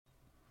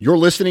You're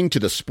listening to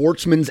the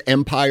Sportsman's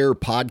Empire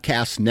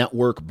Podcast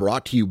Network,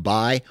 brought to you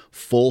by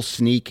Full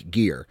Sneak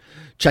Gear.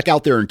 Check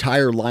out their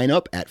entire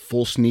lineup at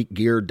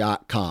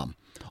fullsneakgear.com.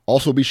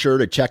 Also be sure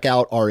to check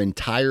out our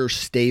entire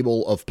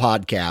stable of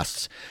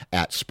podcasts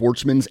at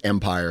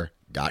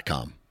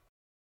sportsmansempire.com.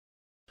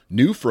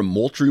 New from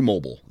Moultrie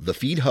Mobile, the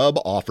Feed Hub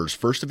offers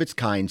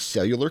first-of-its-kind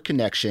cellular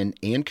connection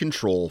and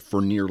control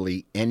for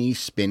nearly any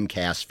spin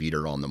cast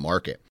feeder on the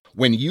market.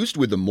 When used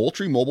with the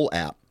Moultrie Mobile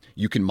app,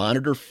 you can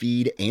monitor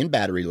feed and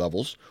battery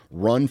levels,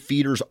 run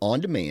feeders on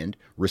demand,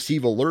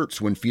 receive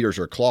alerts when feeders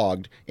are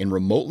clogged, and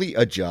remotely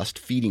adjust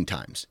feeding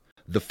times.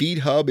 The Feed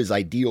Hub is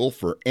ideal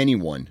for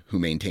anyone who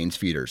maintains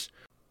feeders.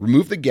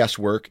 Remove the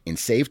guesswork and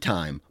save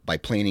time by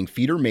planning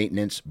feeder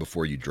maintenance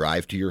before you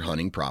drive to your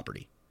hunting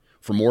property.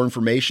 For more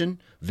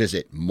information,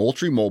 visit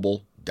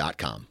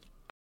moultriemobile.com.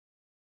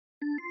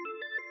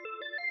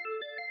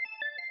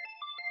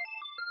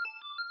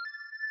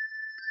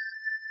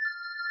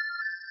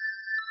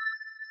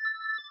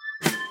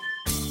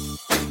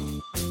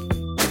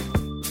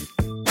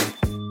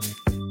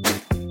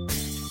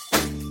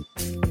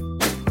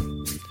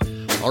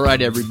 All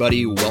right,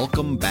 everybody,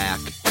 welcome back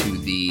to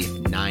the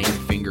Nine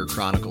Finger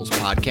Chronicles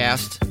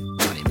podcast.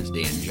 My name is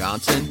Dan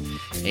Johnson,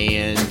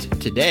 and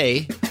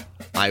today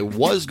I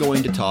was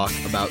going to talk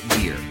about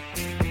gear,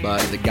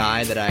 but the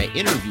guy that I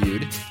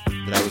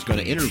was going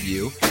to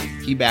interview,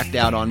 he backed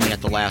out on me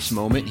at the last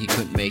moment. He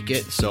couldn't make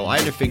it, so I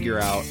had to figure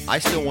out, I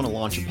still want to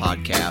launch a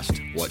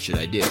podcast. What should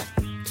I do?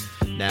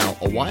 Now,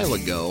 a while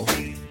ago,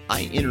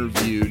 I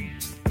interviewed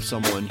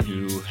someone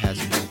who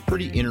has a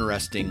pretty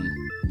interesting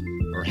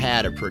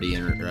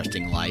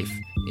life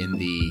in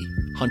the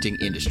hunting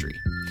industry.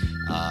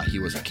 He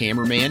was a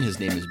cameraman. His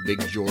name is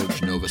Big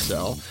George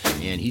Novosel,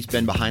 and he's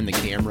been behind the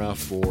camera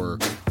for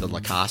the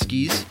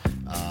Lakoskis,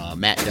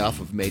 Matt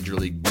Duff of Major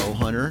League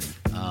Bowhunter,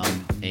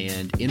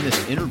 and in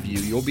this interview,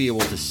 you'll be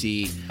able to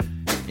see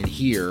and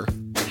hear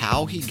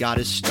how he got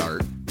his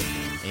start,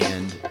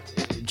 and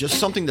just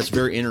something that's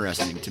very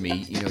interesting to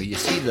me. You know, you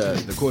see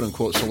the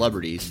quote-unquote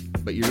celebrities,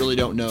 but you really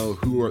don't know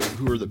who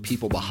are the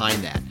people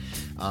behind that.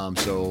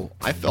 So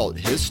I felt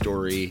his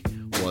story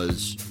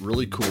was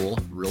really cool,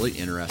 really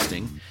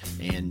interesting,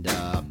 and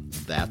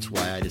that's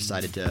why I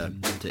decided to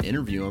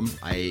interview him.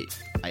 I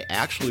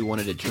actually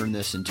wanted to turn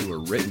this into a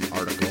written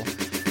article,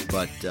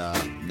 but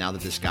now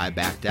that this guy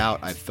backed out,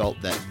 I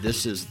felt that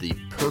this is the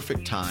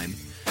perfect time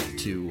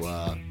to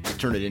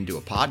turn it into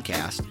a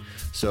podcast.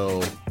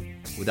 So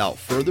without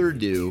further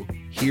ado,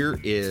 here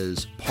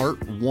is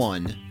part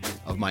one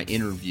of my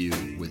interview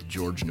with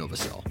George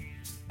Novosel.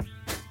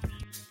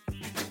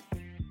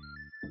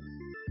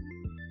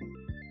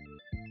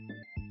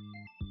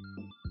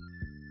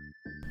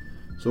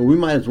 So we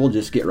might as well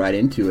just get right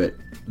into it.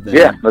 Then.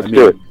 Yeah, let's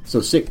do it.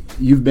 So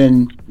you've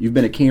been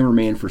a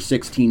cameraman for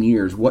 16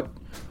 years. Well,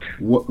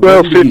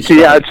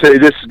 50. I'd say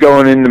this would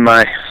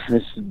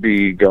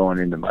be going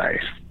into my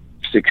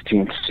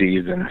 16th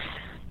season.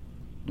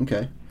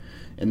 Okay,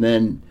 and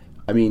then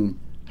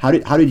how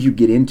did you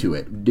get into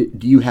it?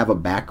 Do you have a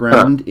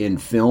background in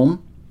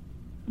film?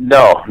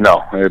 No,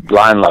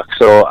 blind luck.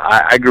 So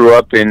I grew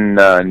up in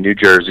New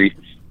Jersey.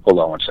 Hold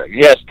on one second.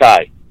 Yes,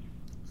 Ty.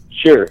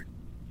 Sure.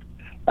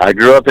 I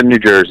grew up in New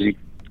Jersey,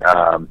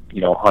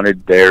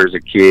 hunted there as a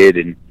kid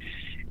and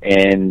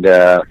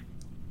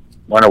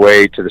went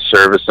away to the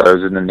service. I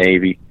was in the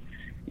Navy.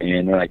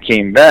 And when I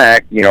came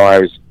back, I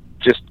was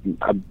just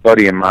a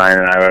buddy of mine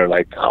and I were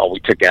like, we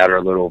took out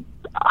our little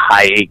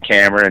high 8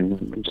 camera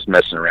and just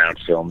messing around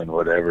filming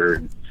whatever.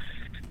 And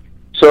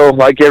so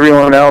like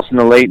everyone else in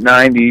the late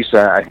 90s,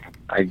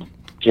 I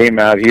came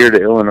out here to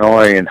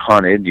Illinois and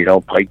hunted,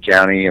 Pike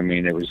County.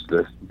 It was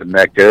the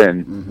Mecca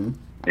and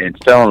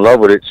fell in love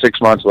with it 6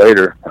 months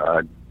later.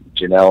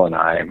 Janelle and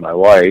I, my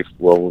wife,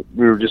 we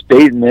were just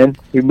dating then.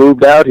 We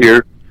moved out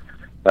here,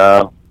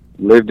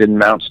 lived in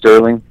Mount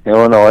Sterling,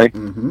 Illinois.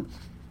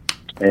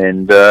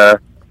 And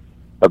a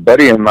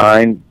buddy of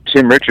mine,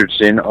 Tim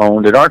Richardson,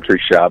 owned an archery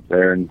shop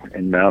there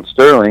in Mount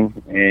Sterling.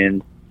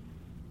 And,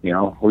 it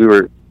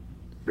would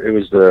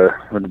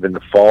have been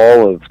the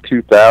fall of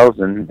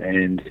 2000,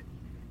 and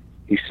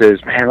he says,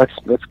 man,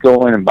 let's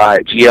go in and buy a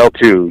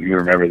GL2. You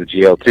remember the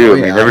GL2? Oh,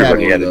 yeah,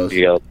 everybody had a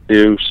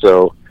GL2.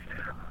 So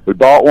we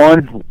bought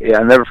one. Yeah,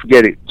 I'll never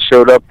forget it.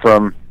 Showed up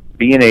from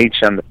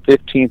B&H on the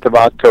 15th of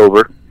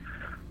October.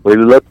 We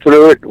looked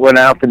through it, went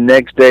out the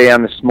next day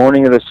on this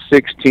morning of the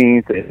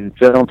 16th, and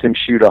filmed him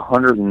shoot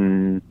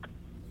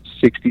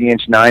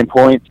 160-inch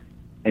 9-point,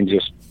 and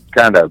just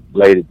kind of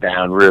laid it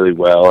down really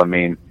well.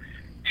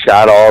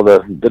 Shot all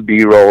the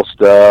B-roll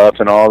stuff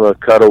and all the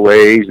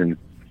cutaways, and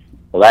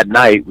well, that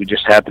night, we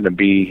just happened to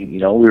be,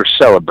 we were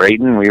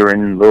celebrating. We were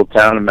in a little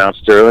town in Mount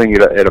Sterling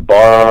at a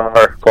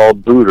bar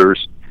called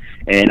Booters,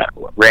 and I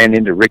ran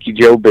into Ricky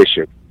Joe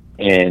Bishop.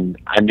 And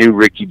I knew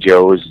Ricky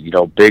Joe was,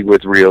 big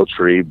with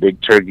Realtree, big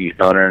turkey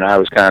hunter, and I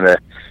was kind of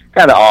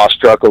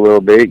awestruck a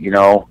little bit,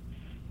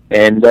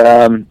 And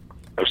I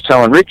was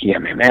telling Ricky,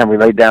 man, we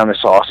laid down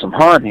this awesome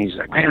hunt. And he's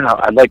like, man,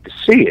 I'd like to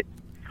see it.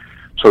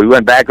 So we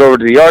went back over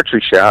to the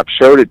archery shop,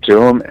 showed it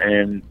to him,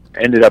 and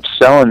ended up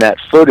selling that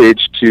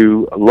footage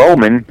to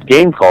Loman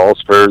Game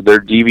Calls for their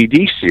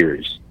DVD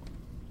series.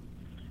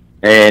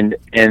 And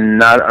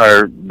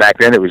back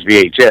then it was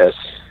VHS.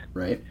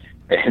 Right.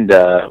 And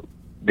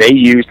they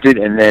used it,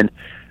 and then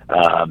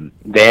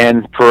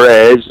Dan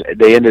Perez,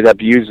 they ended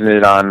up using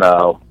it on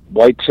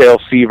Whitetail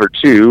Fever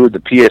 2, the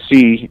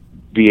PSE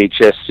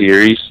VHS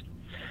series.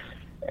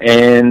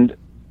 And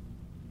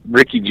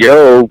Ricky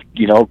Joe,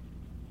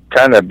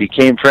 kind of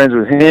became friends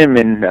with him,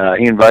 and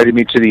he invited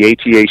me to the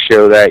ATA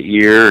show that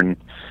year, and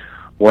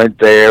went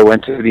to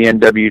the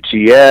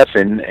NWTF,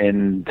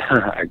 and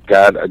I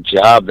got a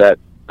job that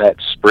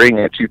spring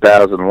of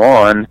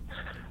 2001,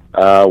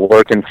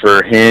 working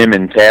for him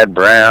and Tad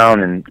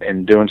Brown,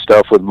 and doing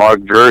stuff with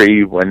Mark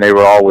Drury when they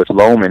were all with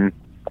Loman,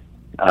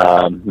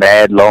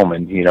 Mad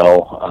Loman,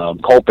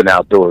 Colpin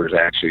Outdoors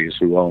actually is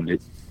who owned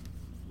it.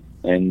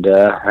 And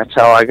that's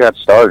how I got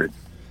started.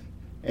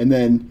 And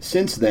then,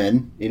 since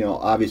then,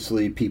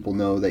 obviously people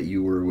know that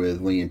you were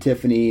with Lee and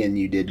Tiffany, and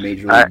you did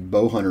Major League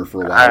Bowhunter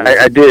for a while.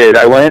 I did.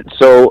 I went.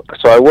 So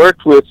I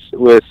worked with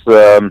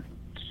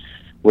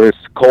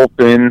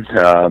Colpin,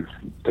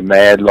 the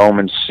Mad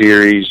Loman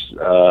series,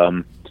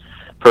 for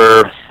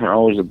it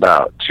was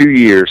about 2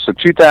 years. So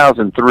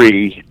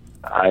 2003,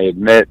 I had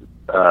met.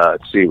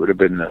 It would have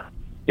been the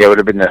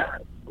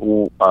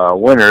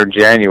winter,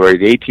 January,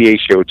 the ATA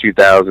show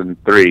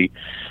 2003.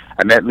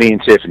 I met Lee and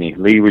Tiffany.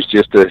 Lee was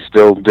just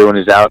still doing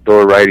his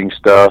outdoor writing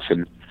stuff,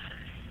 and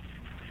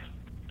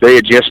they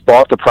had just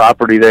bought the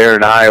property there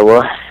in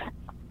Iowa.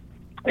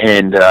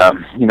 And,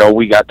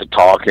 we got to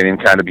talking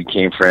and kind of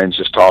became friends,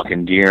 just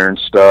talking deer and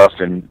stuff.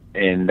 And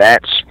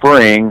that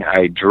spring,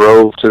 I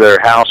drove to their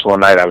house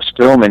one night. I was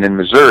filming in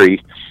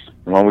Missouri.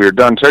 And when we were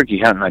done turkey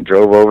hunting, I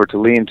drove over to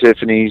Lee and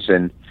Tiffany's,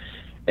 and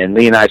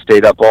Lee and I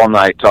stayed up all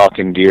night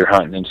talking deer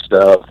hunting and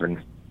stuff.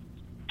 And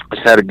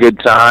just had a good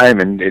time,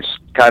 and it's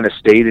kind of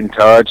stayed in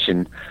touch,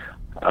 and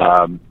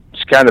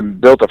just kind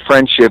of built a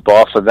friendship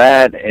off of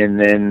that. And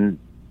then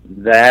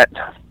that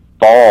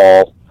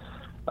fall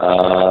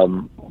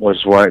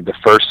was the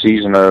first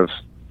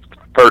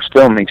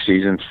filming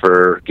season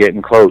for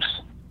Getting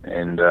Close.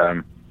 And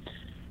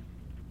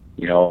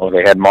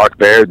they had Mark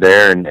Baird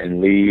there,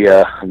 and Lee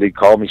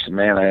called me and said,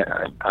 "Man,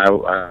 I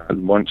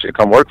want you to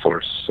come work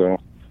for us." So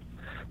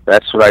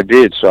that's what I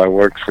did. So I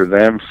worked for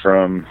them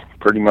from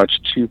pretty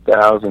much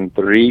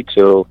 2003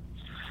 till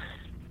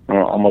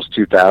almost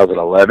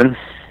 2011.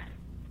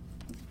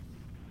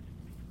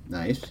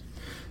 Nice.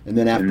 And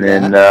then after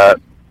in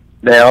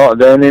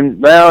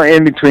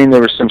between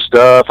there was some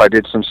stuff. I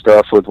did some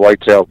stuff with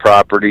Whitetail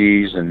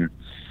Properties, and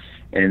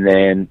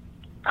then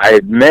I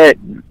had met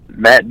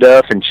Matt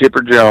Duff and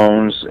Chipper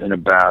Jones in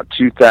about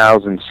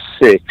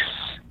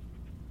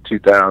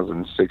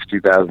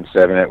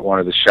 2007 at one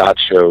of the SHOT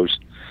shows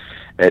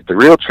at the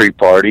Realtree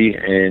party,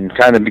 and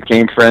kind of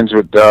became friends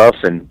with Duff,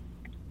 and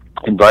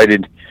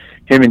invited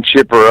him and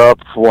Chipper up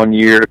one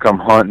year to come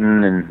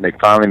hunting, and they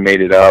finally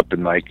made it up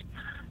in like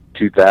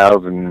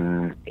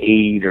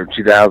 2008 or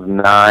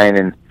 2009,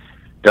 and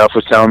Duff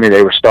was telling me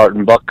they were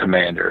starting Buck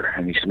Commander,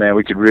 and he said, "Man,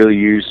 we could really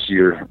use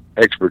your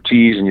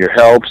expertise and your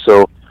help."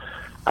 So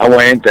I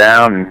went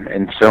down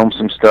and filmed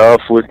some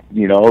stuff with,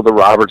 the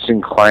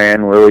Robertson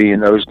clan, Willie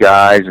and those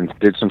guys, and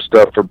did some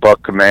stuff for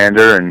Buck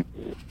Commander, and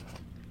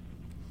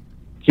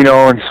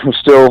and I'm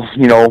still,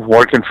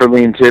 working for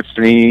Lee and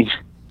Tiffany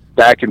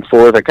back and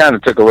forth. I kind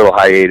of took a little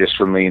hiatus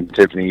from Lee and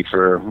Tiffany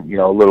for,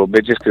 a little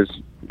bit, just because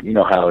you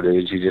know how it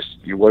is.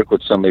 You work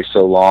with somebody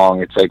so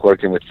long, it's like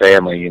working with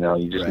family, you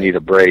just need a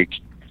break.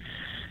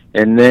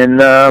 And then,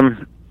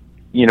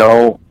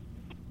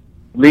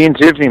 Lee and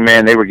Tiffany,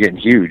 man, they were getting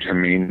huge. I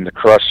mean, the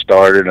crush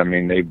started. I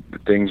mean,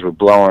 things were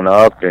blowing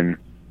up, and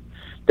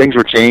things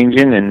were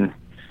changing, and,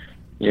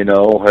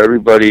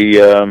 everybody,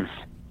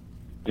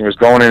 was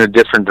going in a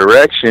different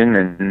direction,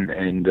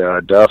 and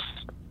Duff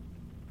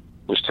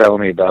was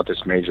telling me about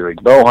this Major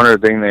League Bowhunter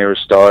thing they were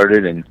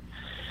started, and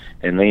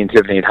Lee and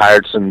Tiffany had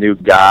hired some new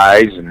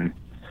guys, and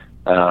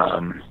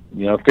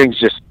things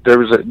just there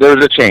was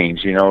a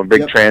change, a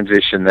big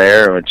transition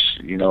there, which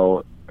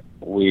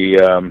we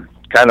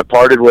kind of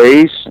parted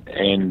ways,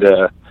 and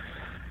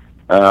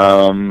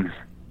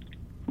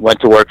went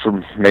to work for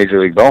Major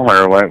League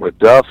Bowhunter. Went with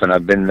Duff, and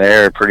I've been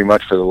there pretty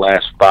much for the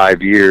last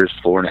 5 years,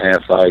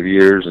 4.5-5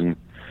 years, and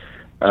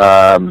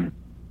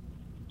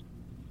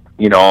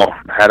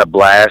had a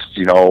blast,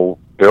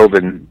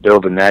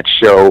 building that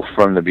show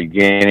from the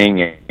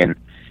beginning, and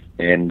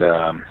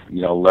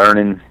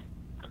learning.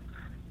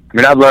 I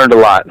mean, I've learned a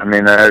lot. I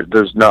mean,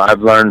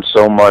 I've learned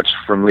so much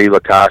from Lee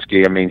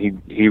Lakosky. I mean,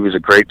 he was a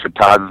great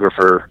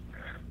photographer.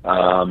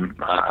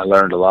 I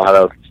learned a lot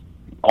of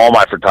all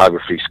my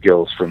photography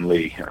skills from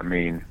Lee. I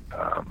mean,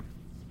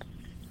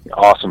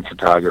 awesome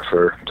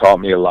photographer,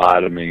 taught me a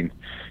lot. I mean,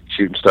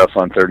 shooting stuff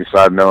on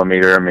 35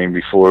 millimeter. I mean,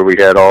 before we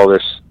had all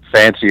this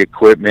fancy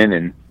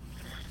equipment,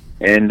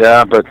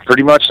 but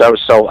pretty much I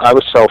was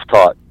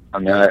self-taught. I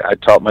mean, I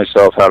taught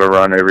myself how to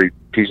run every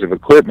piece of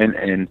equipment,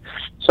 and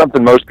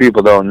something most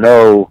people don't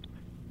know,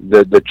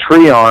 the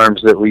tree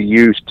arms that we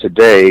use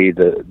today,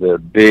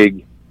 the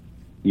big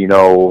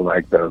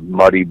like the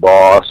Muddy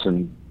Boss,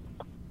 and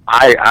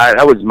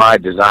that was my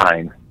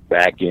design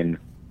back in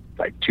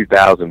like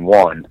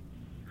 2001.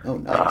 Oh,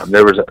 nice.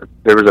 There was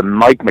a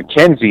Mike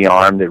McKenzie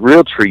arm that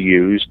Realtree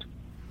used,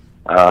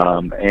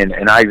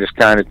 and I just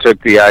kind of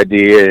took the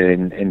idea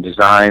and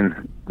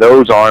designed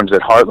those arms at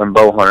Heartland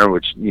Bowhunter,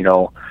 which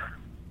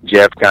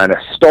Jeff kind of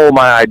stole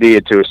my idea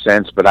to a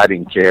sense, but I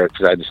didn't care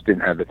because I just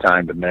didn't have the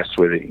time to mess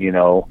with it.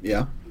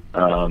 Yeah.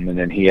 And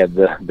then he had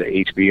the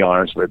HB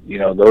arms, but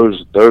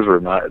those were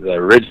the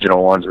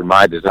original ones were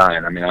my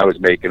design. I mean, I was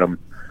making them,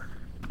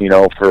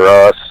 for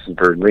us,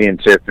 for Lee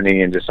and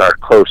Tiffany, and just our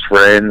close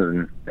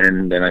friends,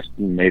 and then I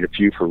made a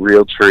few for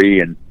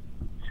Realtree and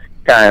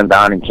kind of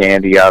Don and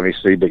Candy,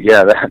 obviously. But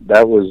yeah,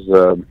 that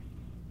was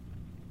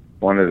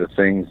one of the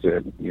things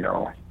that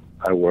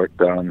I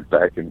worked on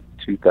back in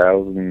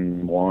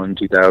 2001,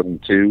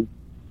 2002.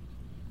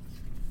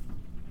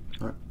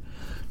 All right.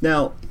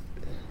 Now,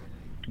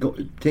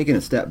 taking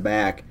a step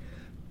back,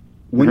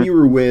 when you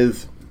were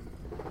with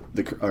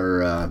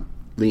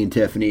Lee and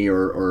Tiffany,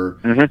 or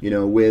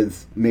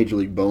with Major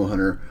League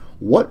Bowhunter,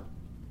 what?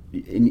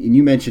 And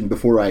you mentioned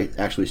before I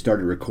actually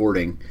started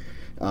recording,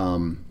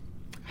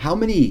 how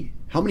many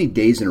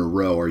days in a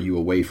row are you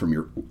away from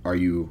your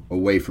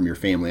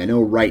family? I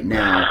know right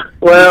now.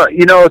 Well,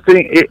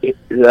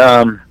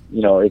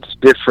 it's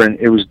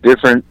different. It was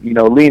different.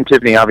 Lee and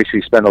Tiffany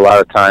obviously spend a lot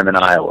of time in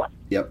Iowa.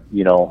 Yep.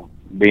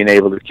 Being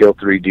able to kill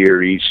 3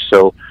 deer each.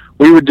 So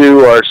we would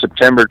do our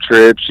September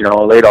trips,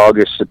 late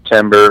August,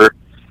 September,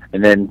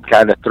 and then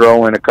kind of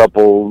throw in a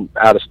couple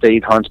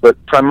out-of-state hunts. But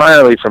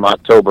primarily from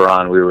October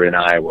on, we were in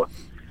Iowa.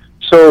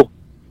 So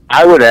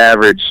I would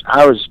average,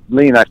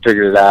 Lee and I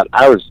figured it out,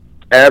 I was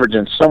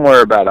averaging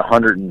somewhere about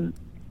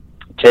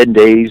 110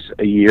 days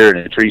a year in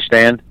a tree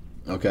stand.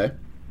 Okay.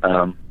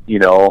 And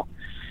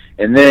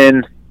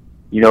then,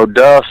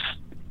 Duff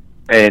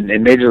and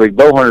Major League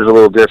Bowhunter is a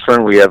little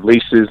different. We have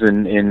leases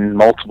in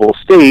multiple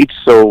states,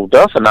 so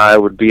Duff and I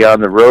would be on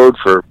the road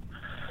for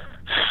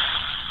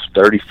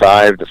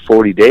 35 to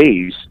 40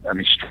 days,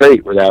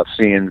 straight without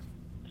seeing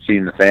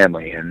the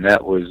family. And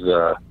that was,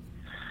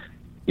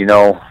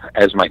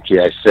 as my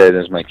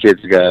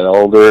kids got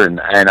older, and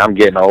I'm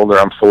getting older,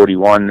 I'm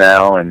 41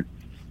 now, and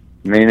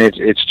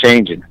it's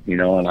changing,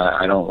 and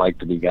I don't like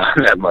to be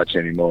gone that much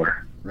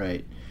anymore.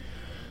 Right.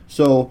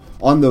 So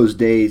on those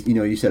days,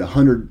 you said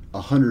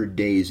 100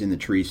 days in the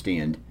tree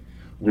stand.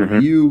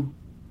 Were you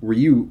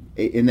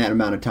in that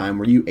amount of time?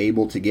 Were you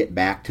able to get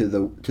back to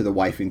the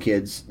wife and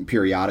kids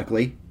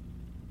periodically?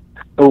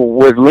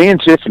 With Lee and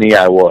Tiffany,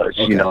 I was.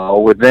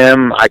 Okay. With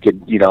them, I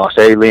could,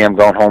 say, Lee, I'm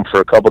going home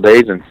for a couple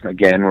days, and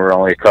again, we're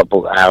only a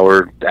couple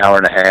hour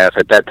and a half.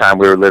 At that time,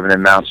 we were living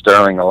in Mount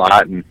Sterling a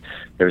lot, and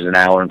there was an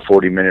hour and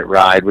 40-minute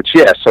ride. Which,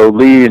 yeah, so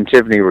Lee and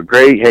Tiffany were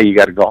great. Hey, you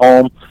got to go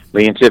home.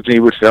 Lee and Tiffany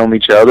would film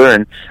each other,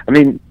 and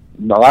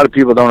a lot of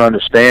people don't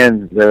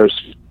understand those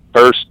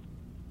first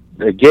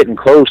getting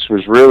close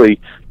was really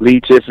Lee,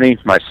 Tiffany,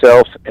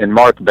 myself, and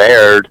Mark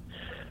Baird.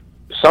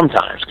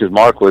 Sometimes, because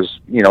Mark was,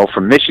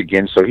 from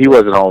Michigan, so he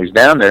wasn't always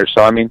down there.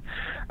 So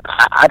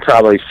I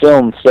probably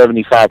filmed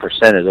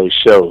 75% of those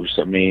shows.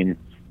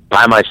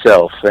 By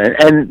myself,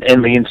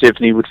 and Lee and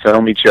Tiffany would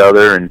film each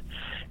other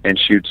and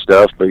shoot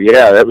stuff. But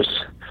yeah, it was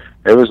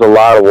a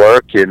lot of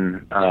work,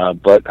 and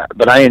but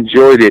I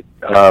enjoyed it.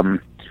 I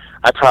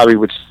probably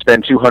would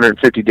spend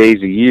 250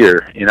 days a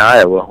year in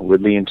Iowa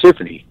with Lee and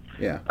Tiffany.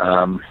 Yeah.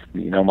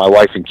 My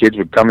wife and kids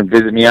would come and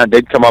visit me.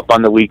 They'd come up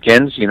on the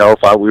weekends,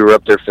 if we were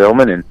up there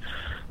filming, and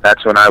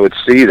that's when I would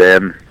see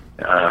them.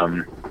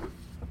 And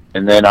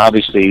then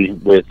obviously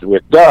with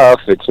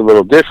Duff, it's a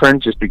little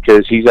different just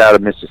because he's out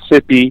of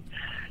Mississippi.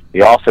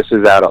 The office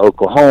is out of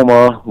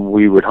Oklahoma.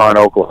 We would hunt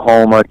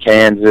Oklahoma,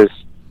 Kansas.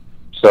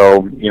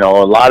 So,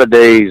 a lot of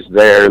days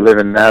there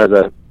living out of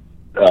a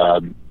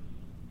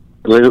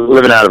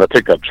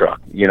pickup truck,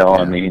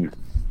 Yeah.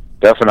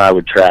 Duff and I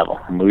would travel,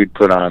 and we'd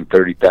put on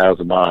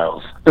 30,000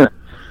 miles.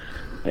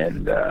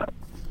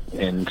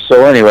 And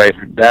so anyway,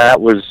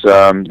 that was,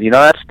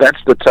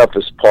 that's the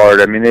toughest part.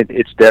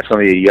 It's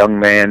definitely a young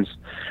man's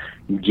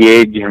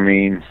gig.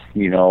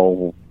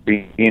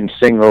 Being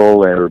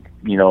single or,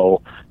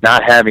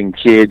 not having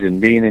kids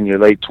and being in your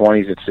late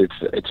 20s,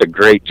 it's a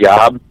great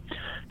job.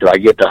 Do I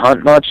get to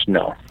hunt much?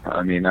 No.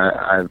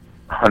 I've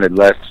hunted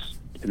less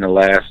in the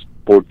last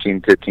 14,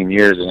 15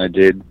 years than I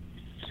did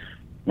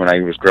when I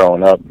was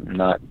growing up,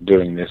 not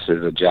doing this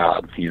as a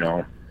job,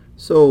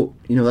 So,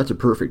 that's a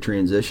perfect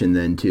transition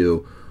then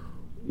to,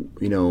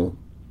 you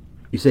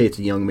say it's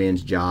a young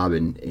man's job,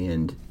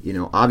 and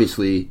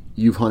obviously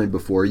you've hunted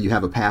before, you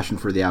have a passion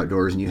for the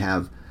outdoors, and you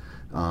have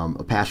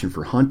a passion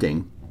for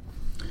hunting.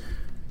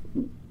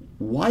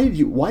 Why did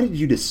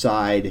you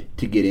decide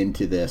to get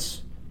into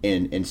this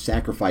and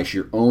sacrifice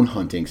your own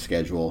hunting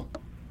schedule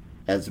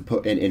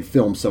and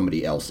film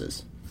somebody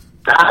else's?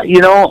 I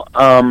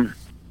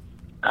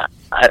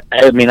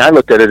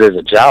looked at it as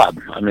a job.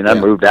 I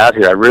moved out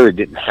here. I really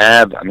didn't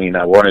have, I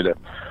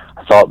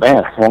thought,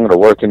 man, I wanted to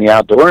work in the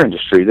outdoor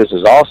industry. This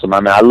is awesome.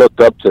 I looked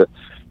up to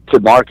to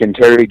Mark and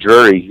Terry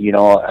Drury, you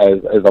know,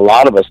 as a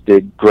lot of us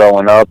did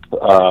growing up,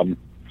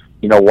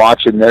 you know,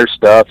 watching their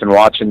stuff and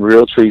watching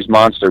Realtree's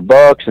Monster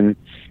Bucks, and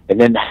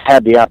then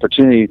had the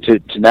opportunity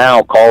to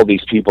now call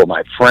these people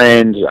my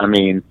friends. I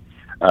mean,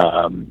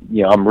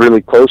 you know, I'm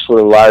really close with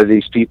a lot of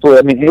these people.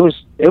 I mean, it was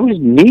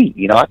neat.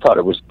 You know, I thought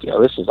it was, you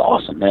know, this is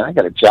awesome, man. I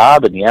got a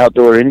job in the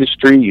outdoor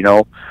industry. You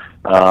know,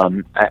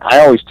 I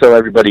always tell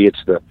everybody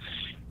it's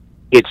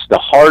the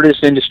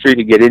hardest industry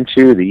to get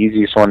into, the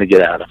easiest one to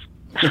get out of.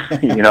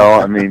 You know,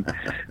 I mean,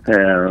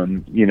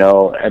 you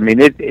know, I mean,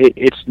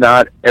 it's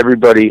not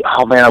everybody,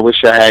 oh man, I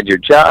wish I had your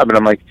job. And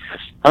I'm like,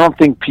 I don't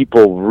think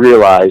people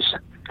realize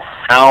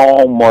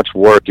how much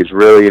work is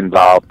really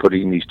involved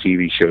putting these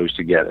TV shows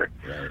together.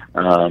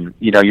 Right.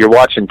 You know, you're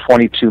watching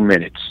 22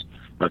 minutes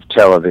of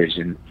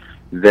television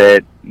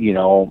that, you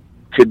know,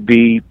 could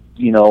be,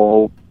 you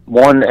know,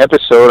 one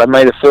episode, I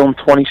might have filmed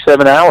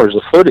 27 hours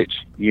of footage,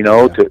 you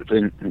know,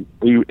 and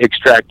we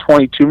extract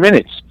 22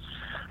 minutes.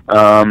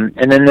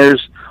 And then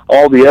there's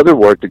all the other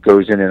work that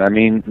goes in it. I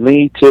mean,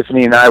 Lee,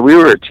 Tiffany, and I, we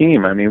were a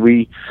team. I mean,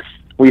 we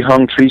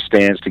hung tree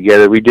stands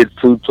together. We did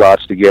food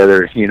plots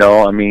together. You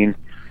know, I mean,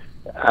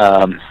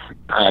 I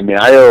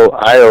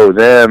owe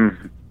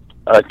them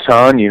a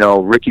ton. You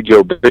know, Ricky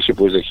Joe Bishop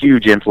was a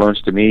huge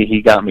influence to me.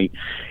 He got me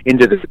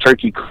into the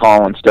turkey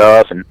calling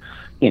stuff, and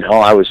you know,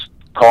 I was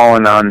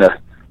calling on the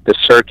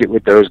circuit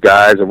with those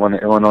guys. I won the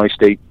Illinois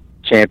State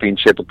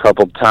Championship a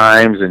couple of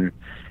times, and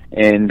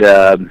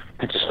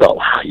I just thought,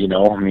 wow, you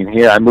know, I mean,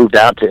 here I moved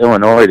out to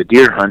Illinois to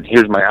deer hunt.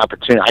 Here's my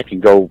opportunity.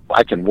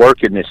 I can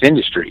work in this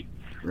industry.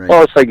 Right.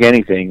 Well, it's like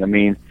anything. I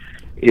mean,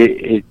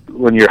 it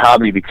when your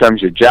hobby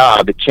becomes your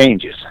job, it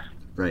changes.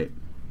 Right.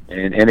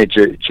 And it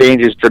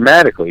changes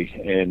dramatically.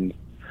 And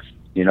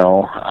you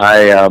know,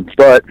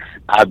 but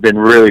I've been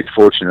really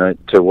fortunate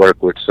to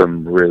work with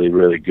some really,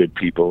 really good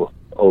people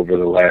over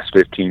the last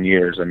 15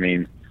 years. I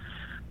mean,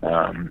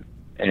 and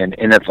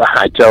if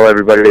I tell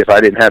everybody, if I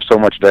didn't have so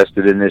much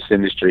vested in this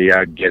industry,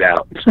 I'd get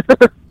out.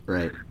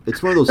 Right.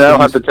 It's one of those I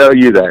don't have to tell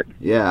you that.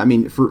 Yeah, I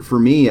mean, for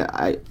me,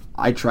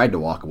 I tried to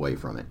walk away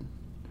from it.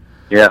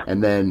 Yeah.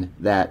 And then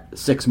that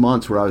 6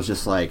 months where I was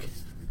just like,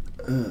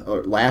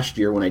 or last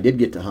year when I did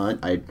get to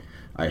hunt,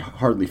 I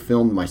hardly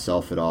filmed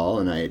myself at all,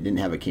 and I didn't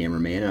have a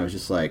cameraman. I was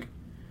just like,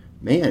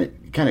 man,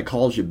 it kind of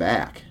calls you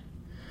back.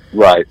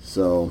 Right.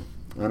 So,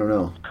 I don't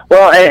know.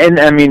 Well, and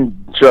I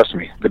mean, trust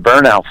me, the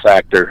burnout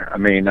factor. I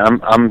mean,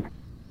 I'm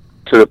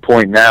to the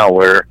point now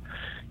where,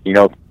 you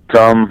know,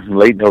 come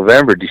late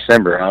November,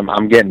 December,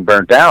 I'm getting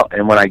burnt out,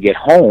 and when I get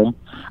home,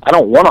 I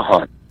don't want to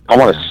hunt. I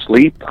want to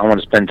sleep. I want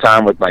to spend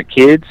time with my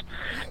kids,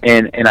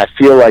 and I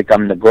feel like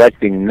I'm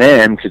neglecting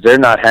them because they're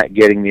not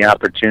getting the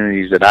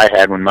opportunities that I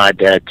had when my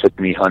dad took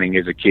me hunting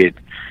as a kid.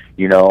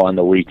 You know, on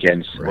the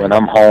weekends. Right. When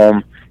I'm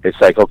home, it's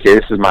like, okay,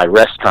 this is my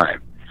rest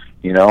time.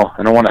 You know,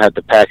 I don't want to have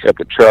to pack up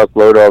the truck,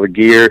 load all the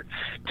gear,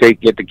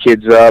 get the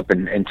kids up,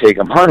 and take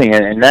them hunting.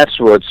 And that's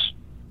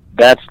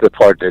the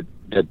part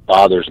that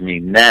bothers me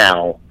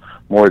now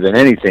more than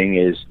anything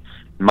is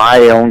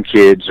my own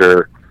kids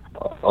are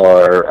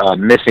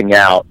missing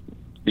out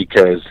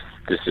because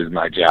this is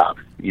my job.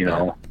 You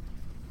know,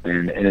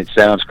 and it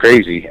sounds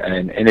crazy,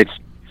 and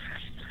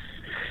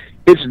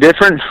it's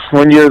different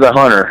when you're the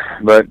hunter,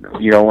 but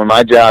you know, when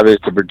my job is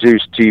to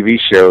produce TV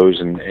shows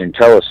and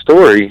tell a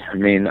story, I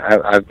mean,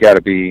 I've got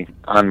to be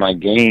on my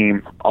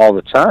game all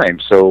the time.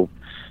 So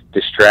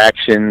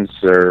distractions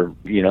are,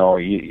 you know,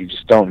 you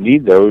just don't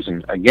need those.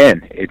 And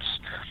again,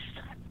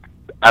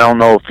 I don't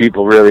know if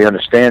people really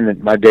understand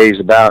that my day is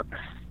about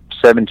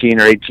 17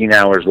 or 18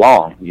 hours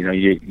long. You know,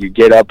 you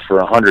get up for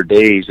 100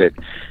 days at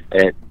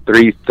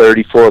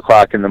 3:30, 4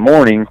 o'clock in the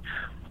morning,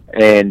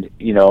 and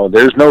you know,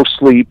 there's no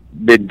sleep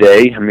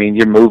midday. I mean,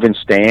 you're moving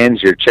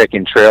stands, you're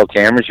checking trail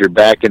cameras, you're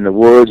back in the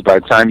woods. By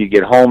the time you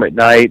get home at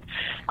night,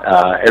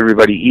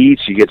 everybody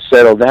eats, you get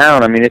settled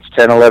down. I mean, it's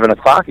 10, 11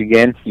 o'clock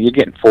again. You're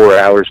getting 4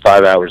 hours,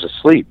 5 hours of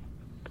sleep,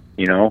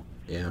 you know?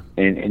 Yeah.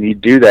 And you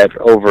do that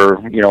over,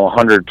 you know,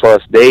 100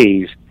 plus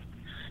days.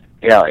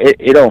 Yeah,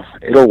 it'll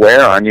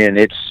wear on you, and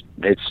it's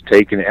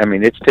taking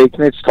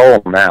its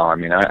toll now. I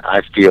mean,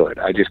 I feel it.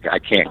 I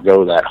can't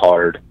go that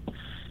hard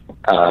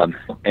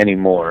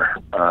anymore.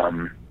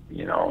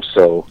 You know,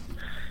 so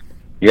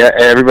yeah,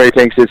 everybody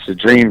thinks it's a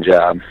dream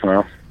job.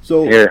 Well,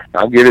 so here,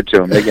 I'll give it to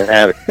them. They can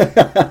have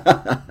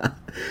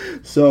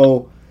it.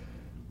 So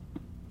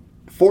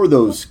for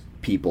those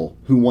people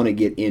who want to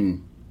get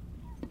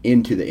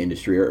into the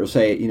industry, or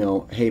say, you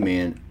know, hey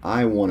man,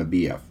 I want to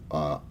be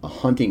a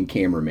hunting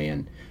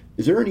cameraman,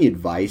 is there any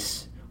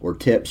advice or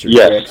tips or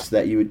tricks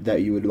that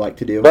you would like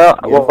to do? Well,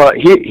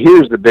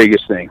 here's the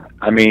biggest thing.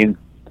 I mean,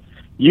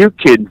 you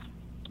could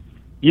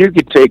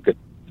take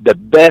the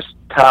best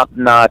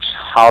top-notch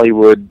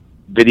Hollywood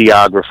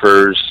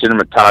videographers,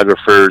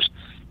 cinematographers,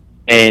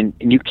 and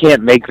you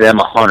can't make them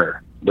a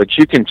hunter, but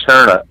you can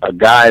turn a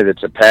guy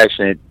that's a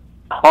passionate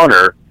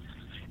hunter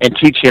and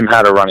teach him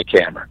how to run a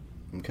camera.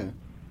 Okay.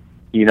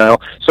 You know,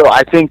 so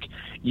I think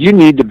you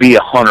need to be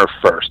a hunter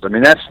first. I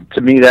mean,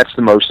 to me, that's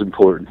the most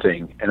important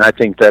thing. And I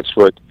think that's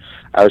what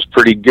I was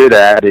pretty good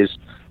at is,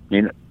 I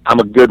mean, I'm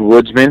a good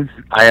woodsman.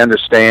 I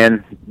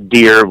understand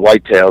deer,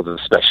 whitetails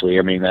especially.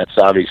 I mean, that's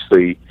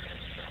obviously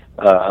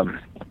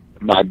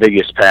my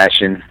biggest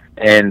passion.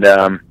 And,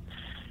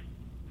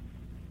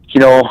 you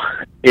know,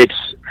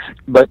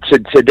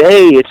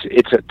 today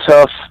it's a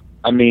tough,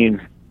 I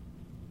mean,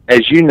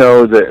 as you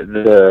know,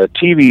 the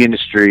TV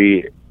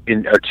industry,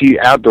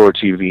 outdoor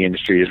TV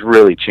industry has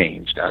really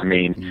changed. I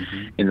mean,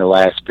 in the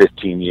last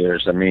 15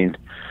 years, I mean,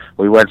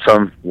 we went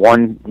from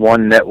one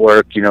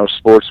network, you know,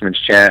 Sportsman's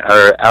Channel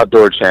or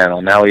Outdoor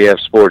Channel. Now we have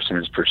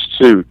Sportsman's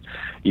Pursuit.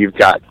 You've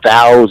got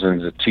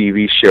thousands of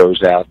TV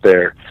shows out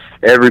there.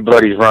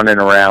 Everybody's running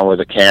around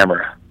with a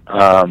camera.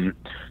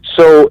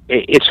 So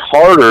it's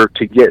harder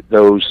to get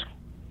those,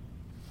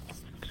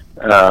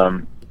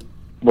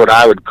 what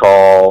I would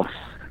call,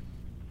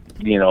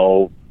 you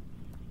know,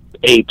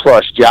 A+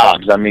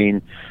 jobs. I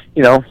mean,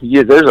 you know,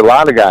 there's a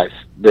lot of guys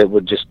that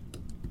would just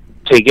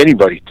take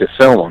anybody to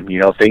film them, you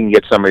know, if they can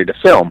get somebody to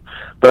film.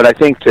 But I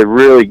think to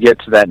really get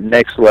to that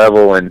next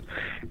level and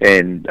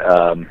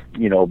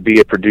you know, be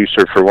a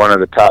producer for one of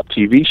the top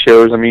TV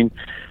shows, I mean,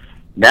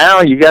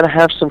 now you got to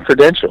have some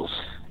credentials,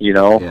 you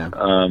know.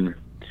 Yeah.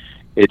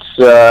 It's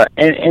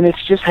and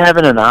it's just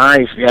having an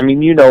eye. I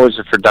mean, you know, as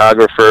a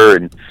photographer,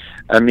 and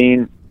I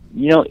mean,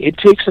 you know, it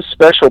takes a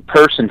special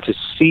person to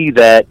see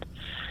that.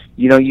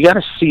 You know, you got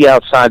to see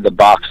outside the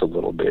box a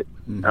little bit.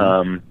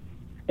 Mm-hmm.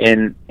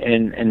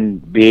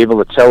 And be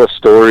able to tell a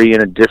story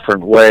in a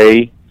different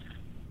way.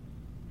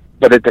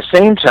 But at the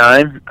same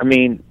time, I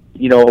mean,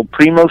 you know,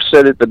 Primo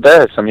said it the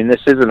best. I mean,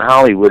 this isn't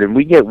Hollywood, and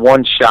we get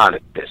one shot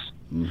at this.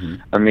 Mm-hmm.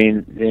 I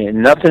mean,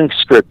 nothing's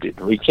scripted.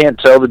 We can't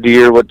tell the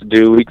deer what to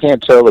do. We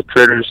can't tell the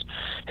critters,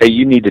 hey,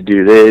 you need to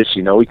do this.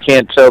 You know, we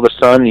can't tell the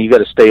sun, you got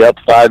to stay up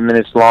 5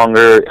 minutes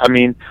longer. I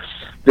mean,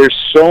 there's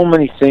so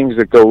many things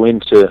that go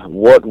into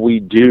what we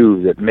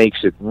do that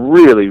makes it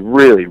really,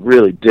 really,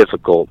 really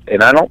difficult.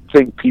 And I don't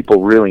think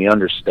people really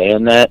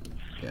understand that.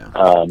 Yeah.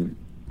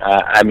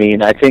 I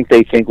mean, I think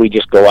they think we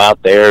just go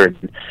out there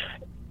and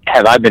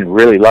have I been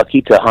really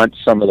lucky to hunt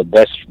some of the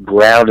best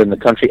ground in the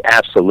country?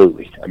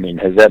 Absolutely. I mean,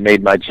 has that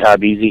made my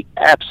job easy?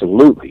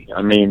 Absolutely.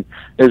 I mean,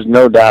 there's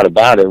no doubt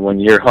about it. When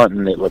you're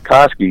hunting at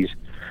Lukowski's,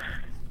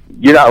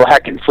 you're not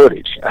lacking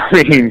footage.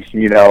 I mean,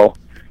 you know,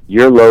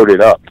 you're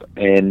loaded up.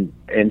 And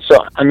so,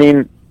 I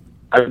mean,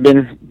 I've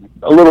been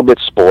a little bit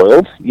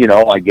spoiled, you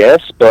know, I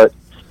guess, but,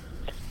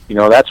 you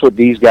know, that's what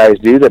these guys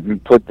do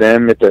that put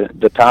them at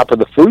the top of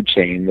the food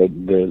chain,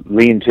 the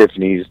Lee and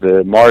Tiffany's,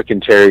 the Mark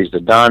and Terry's, the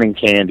Don and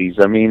Candy's.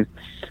 I mean,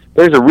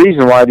 there's a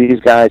reason why these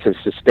guys have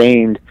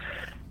sustained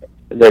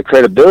their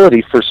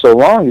credibility for so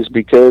long is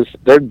because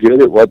they're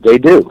good at what they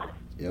do.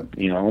 Yep.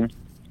 You know?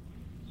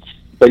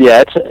 But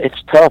yeah,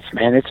 it's tough,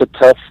 man. It's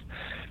a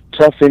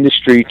tough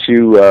industry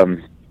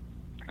to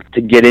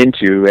get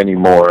into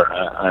anymore.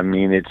 I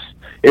mean,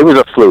 it was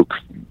a fluke.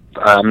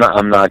 I'm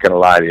not going to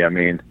lie to you. I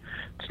mean,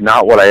 it's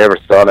not what I ever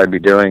thought I'd be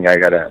doing. I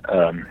got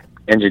a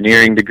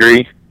engineering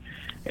degree,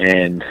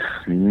 and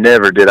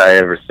never did I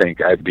ever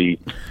think I'd be,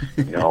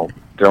 you know,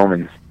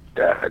 filming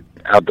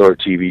outdoor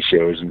TV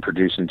shows and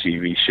producing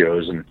TV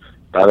shows. And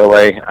by the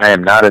way, I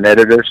am not an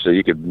editor, so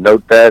you could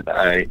note that.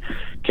 I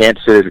can't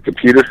sit at a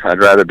computer. I'd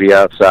rather be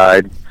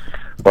outside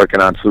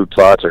working on food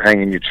plots or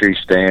hanging your tree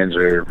stands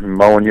or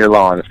mowing your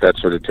lawn if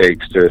that's what it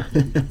takes to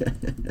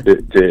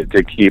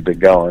to keep it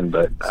going.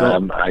 But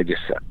so, I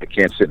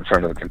can't sit in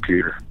front of a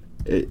computer.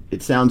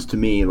 It sounds to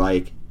me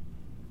like,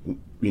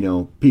 you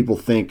know, people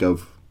think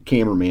of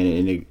cameraman,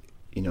 and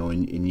you know,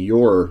 in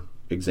your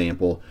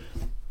example,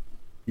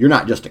 you're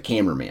not just a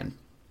cameraman,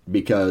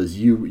 because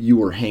you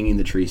were hanging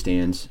the tree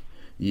stands,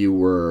 you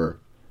were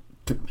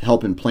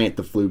helping plant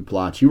the food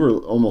plots. You were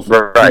almost,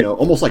 right, you know,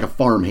 almost like a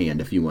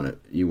farmhand, if you want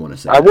to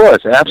say. I was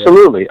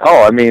absolutely. Yeah.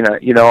 Oh, I mean,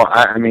 you know,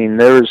 I mean,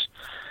 there's,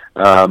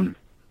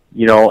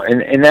 you know,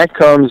 and that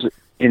comes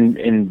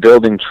in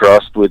building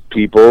trust with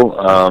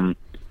people.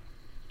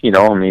 You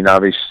know, I mean,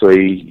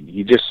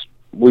 obviously,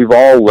 we've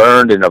all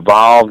learned and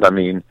evolved. I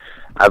mean,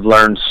 I've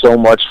learned so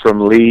much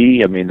from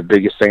Lee. I mean, the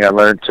biggest thing I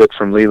took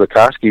from Lee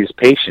Lukowski is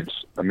patience.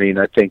 I mean,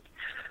 I think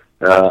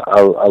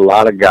a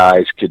lot of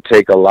guys could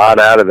take a lot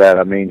out of that.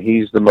 I mean,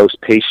 he's the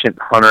most patient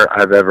hunter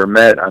I've ever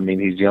met. I mean,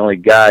 he's the only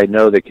guy I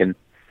know that can,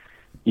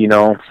 you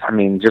know, I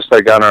mean, just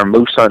like on our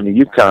moose hunt in the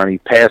Yukon, he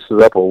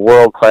passes up a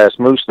world-class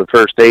moose the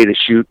first day to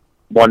shoot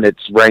one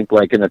that's ranked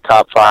like in the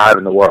top 5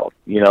 in the world,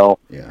 you know?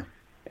 Yeah.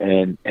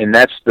 And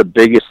that's the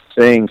biggest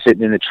thing,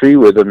 sitting in the tree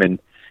with him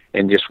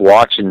and just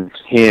watching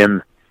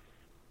him,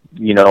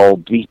 you know,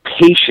 be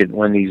patient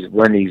when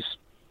these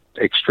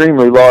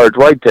extremely large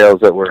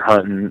whitetails that we're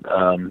hunting,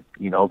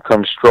 you know,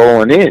 come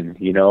strolling in.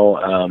 You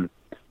know,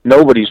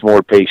 nobody's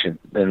more patient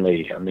than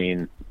Lee. I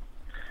mean,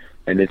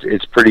 and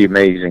it's pretty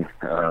amazing.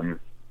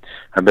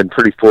 I've been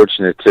pretty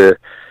fortunate to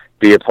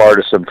be a part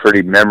of some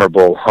pretty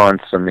memorable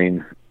hunts. I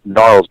mean,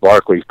 Gnarls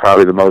Barkley is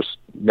probably the most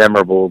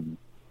memorable,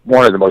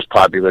 one of the most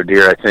popular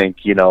deer, I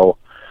think, you know,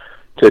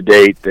 to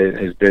date, that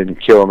has been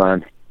killed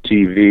on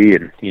TV.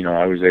 And, you know,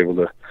 I was able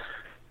to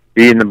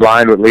be in the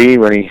blind with Lee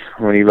when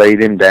he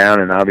laid him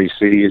down, and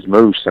obviously his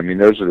moose. I mean,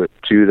 those are the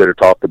two that are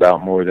talked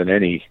about more than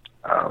any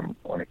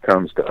when it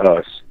comes to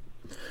us.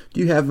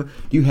 Do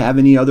you have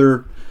any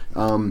other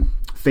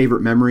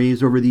favorite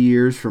memories over the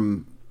years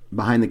from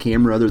behind the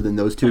camera other than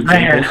those two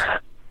examples?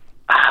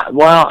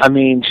 Well, I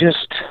mean,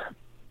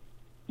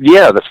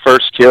 the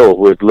first kill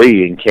with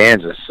Lee in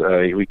Kansas.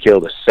 We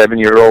killed a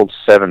 7-year-old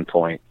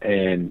 7-point,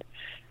 and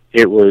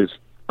it was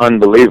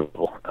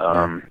unbelievable.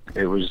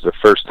 It was the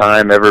first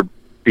time ever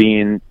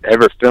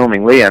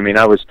filming Lee. I mean,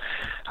 I was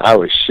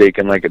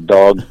shaking like a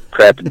dog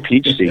crapping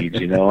peach seeds,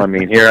 you know. I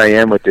mean, here I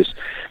am with this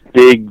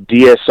big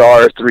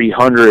DSR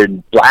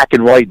 300 black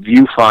and white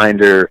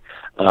viewfinder.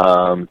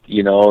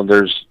 You know,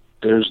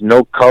 there's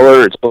no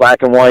color. It's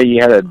black and white.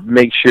 You had to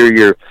make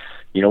sure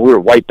we were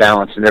white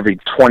balancing every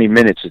 20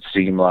 minutes, it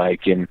seemed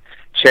like, and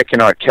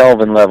checking our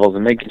Kelvin levels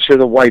and making sure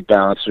the white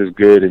balance was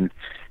good, and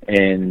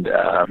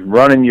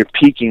running your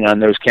peaking on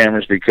those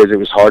cameras because it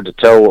was hard to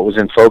tell what was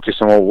in focus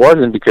and what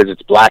wasn't because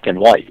it's black and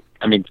white.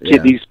 I mean,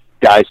 these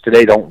guys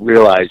today don't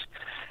realize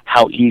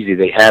how easy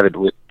they have it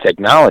with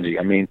technology.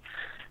 I mean,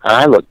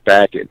 I look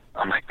back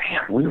I'm like,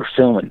 man, we were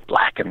filming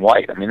black and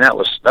white. I mean, that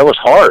was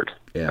hard.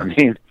 Yeah. I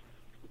mean,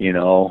 you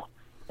know,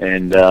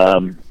 and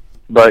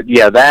but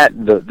yeah,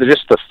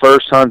 just the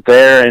first hunt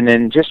there, and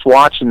then just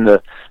watching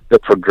the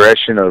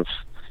progression of,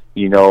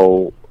 you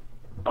know,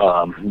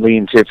 Lee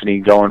and Tiffany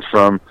going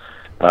from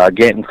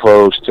getting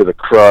close to the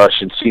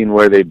crush and seeing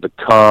where they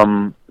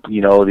become,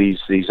 you know, these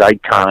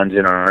icons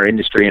in our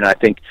industry. And I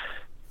think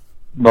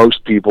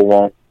most people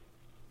won't.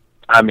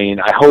 I mean,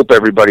 I hope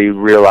everybody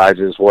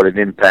realizes what an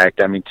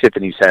impact. I mean,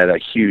 Tiffany's had a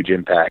huge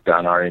impact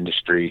on our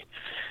industry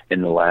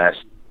in the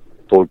last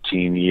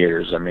 14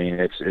 years. I mean,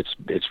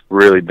 it's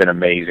really been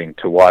amazing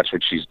to watch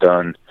what she's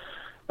done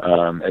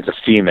as a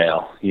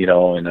female, you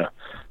know, in a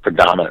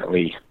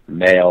predominantly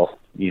male,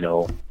 you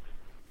know,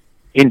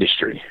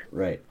 industry.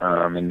 Right.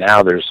 And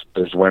now there's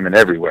women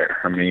everywhere.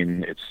 I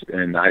mean,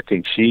 and I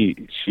think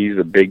she's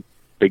a big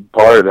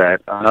part of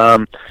that.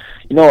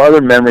 You know,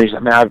 other memories, I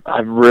mean,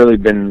 I've really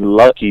been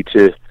lucky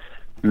to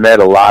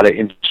met a lot of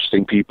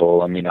interesting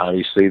people. I mean,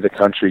 obviously the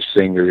country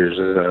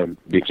singers,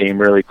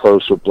 became really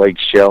close with Blake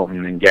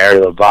Shelton and Gary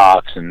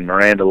LaVox and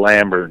Miranda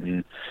Lambert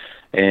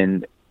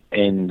and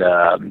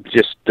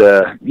just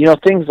you know,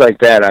 things like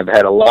that. I've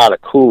had a lot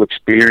of cool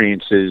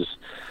experiences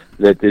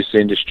that this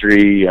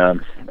industry. I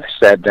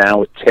sat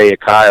down with Taya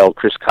Kyle,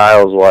 Chris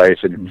Kyle's wife,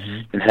 and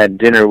had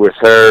dinner with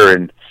her,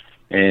 and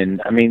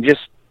I mean,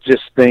 just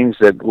things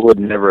that would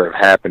never have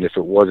happened if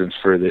it wasn't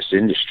for this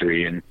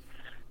industry. And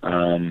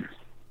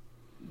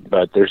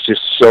but there's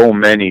just so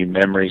many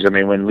memories. I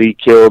mean, when Lee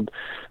killed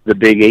the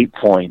big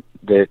 8-point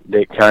that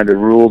kind of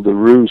ruled the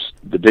roost,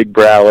 the big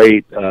brow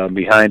 8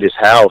 behind his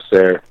house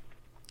there.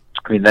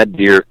 I mean, that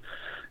deer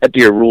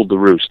ruled the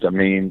roost. I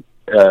mean,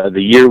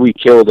 the year we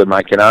killed him,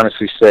 I can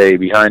honestly say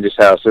behind his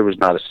house there was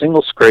not a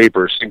single scrape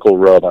or a single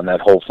rub on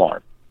that whole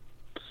farm.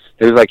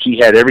 It was like he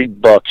had every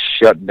buck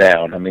shut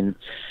down. I mean,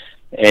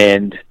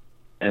 and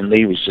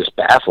Lee was just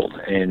baffled,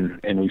 and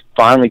we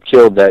finally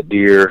killed that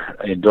deer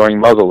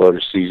during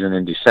muzzleloader season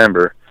in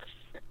December.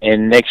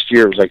 And next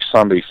year it was like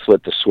somebody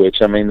flipped the switch.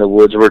 I mean, the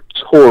woods were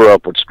tore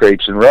up with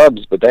scrapes and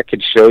rubs, but that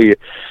could show you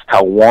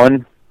how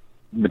one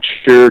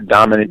mature,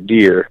 dominant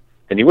deer,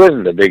 and he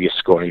wasn't the biggest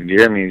scoring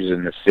deer. I mean, he was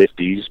in the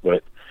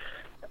 50s,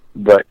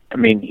 but I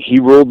mean, he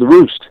ruled the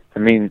roost. I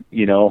mean,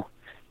 you know,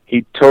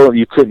 he told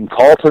you couldn't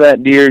call to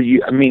that deer.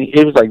 I mean,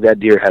 it was like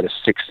that deer had a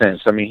sixth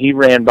sense. I mean, he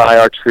ran by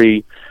our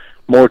tree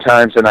more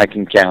times than I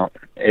can count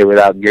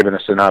without giving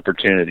us an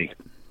opportunity.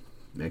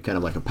 Yeah, kind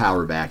of like a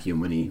power vacuum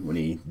when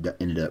he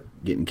ended up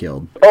getting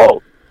killed.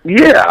 Oh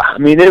yeah, I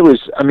mean,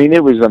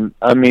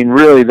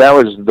 really, that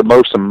was the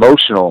most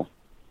emotional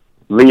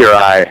Lee or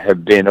I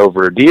have been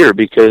over a deer,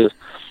 because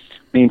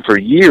I mean, for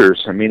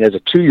years, I mean, as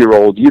a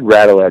 2-year-old, you'd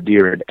rattle that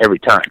deer in every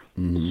time.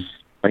 Mm-hmm.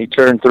 When he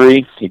turned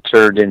 3, he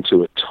turned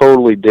into a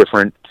totally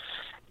different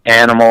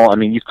animal. I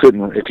mean, you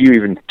couldn't, if you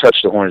even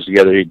touched the horns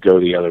together, he'd go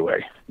the other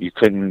way. You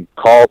couldn't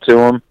call to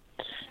him.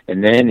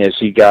 And then as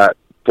he got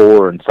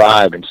 4 and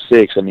 5 and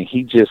 6, I mean,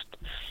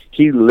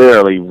 he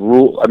literally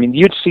ruled. I mean,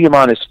 you'd see him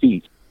on his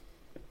feet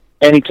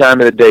any time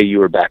of the day you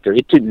were back there.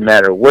 It didn't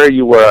matter where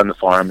you were on the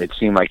farm. It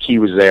seemed like he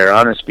was there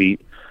on his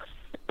feet,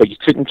 but you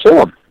couldn't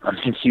kill him. I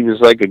mean, he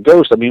was like a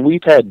ghost. I mean,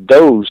 we've had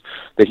does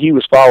that he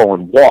was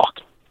following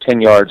walk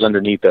 10 yards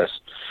underneath us,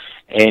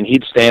 and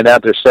he'd stand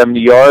out there 70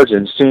 yards,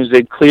 and as soon as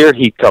they'd clear,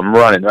 he'd come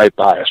running right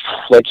by us.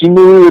 Like he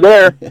knew we were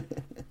there.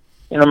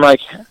 And I'm like,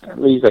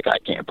 he's like, I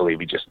can't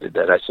believe he just did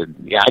that. I said,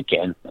 yeah, I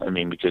can. I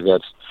mean, because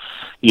that's,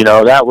 you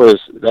know, that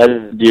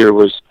deer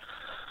was,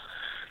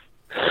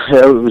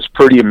 it was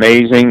pretty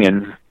amazing.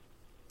 And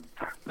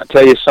I'll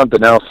tell you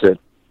something else that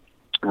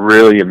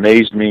really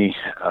amazed me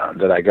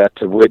that I got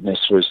to witness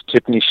was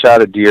Tiffany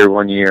shot a deer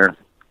one year,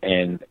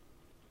 and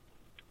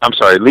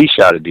Lee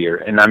shot a deer.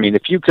 And I mean,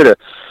 if you could have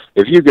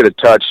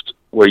touched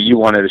where you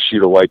wanted to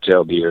shoot a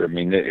whitetail deer, I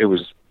mean, it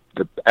was,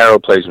 the arrow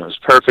placement was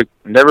perfect.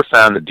 Never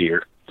found the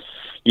deer.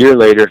 year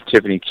later,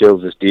 Tiffany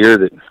kills this deer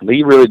that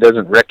Lee really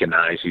doesn't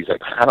recognize. He's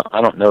like,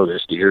 I don't know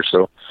this deer.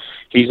 So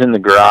he's in the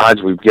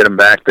garage. We get him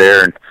back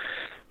there, and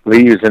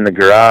Lee is in the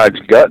garage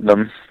gutting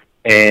him.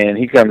 And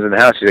he comes in the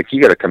house. He's like,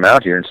 you got to come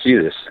out here and see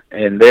this.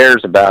 And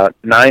there's about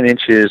 9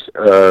 inches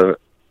of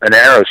an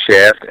arrow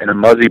shaft and a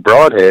muzzy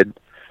broadhead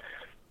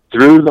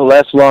through the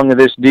left lung of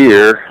this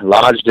deer,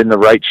 lodged in the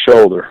right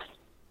shoulder.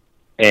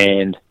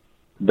 And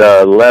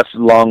the left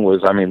lung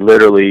was,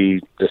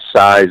 literally the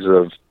size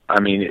of,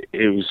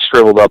 it was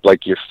shriveled up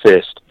like your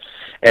fist.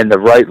 And the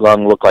right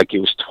lung looked like it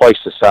was twice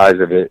the size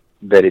of it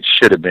that it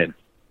should have been.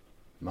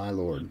 My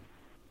Lord.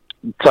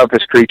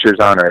 Toughest creatures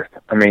on earth.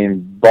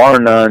 Bar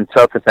none,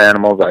 toughest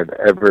animals I've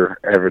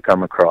ever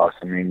come across.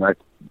 Like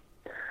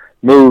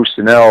moose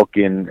and elk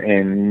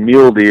and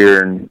mule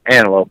deer and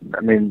antelope.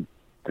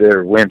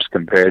 They're wimps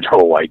compared to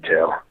a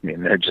whitetail.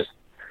 They're just,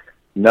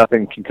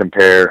 nothing can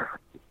compare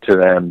to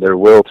them. Their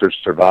will to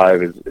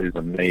survive is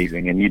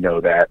amazing, and you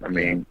know that.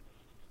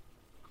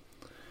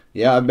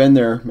 Yeah, I've been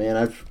there,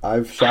 man.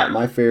 I've shot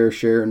my fair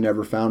share and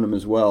never found them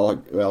as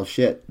well. Well,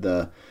 shit.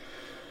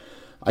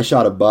 I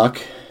shot a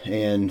buck,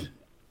 and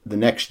the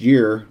next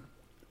year,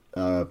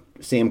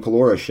 Sam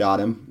Calora shot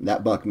him.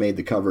 That buck made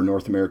the cover of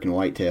North American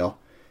Whitetail,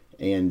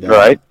 and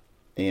right.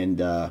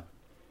 And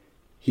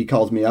he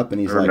calls me up and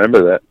he's like,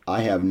 "Remember that?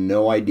 I have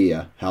no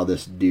idea how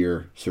this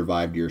deer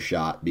survived your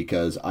shot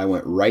because I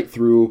went right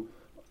through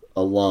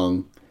a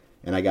lung,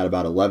 and I got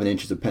about 11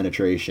 inches of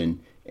penetration."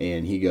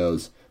 And he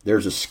goes,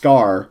 "There's a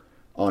scar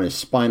on his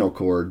spinal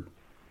cord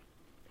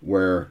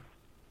where."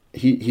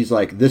 He's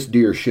like, this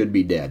deer should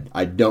be dead.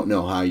 I don't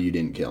know how you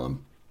didn't kill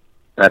him.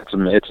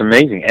 It's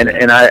amazing.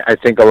 And I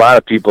think a lot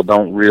of people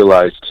don't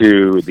realize,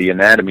 too, the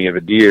anatomy of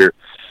a deer.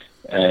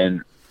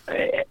 And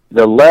a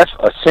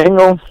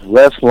single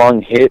left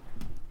lung hit,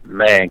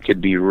 man,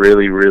 could be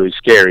really, really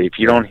scary if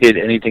you don't hit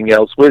anything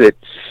else with it,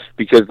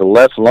 because the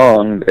left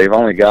lung, they've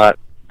only got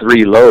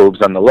 3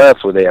 lobes on the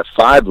left where they have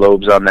 5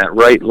 lobes on that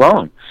right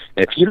lung.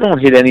 And if you don't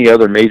hit any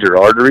other major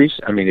arteries,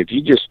 if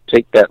you just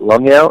take that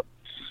lung out,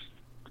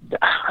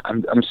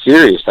 I'm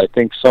serious. I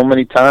think so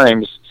many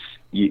times,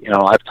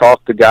 I've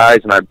talked to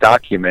guys and I've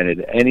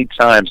documented any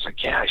times,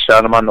 like, yeah, I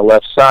shot him on the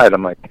left side.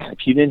 I'm like,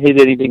 if you didn't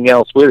hit anything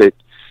else with it,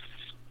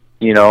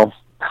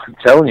 I'm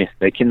telling you,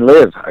 they can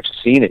live. I've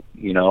seen it,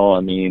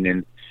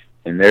 and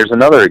there's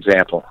another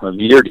example of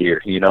your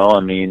deer,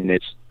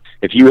 it's,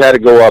 if you had to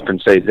go up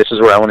and say, this is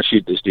where I want to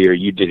shoot this deer,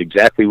 you did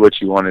exactly what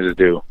you wanted to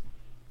do.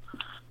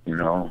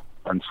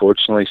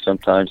 Unfortunately,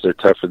 sometimes they're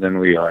tougher than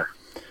we are.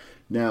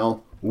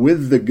 Now,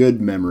 with the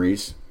good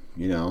memories,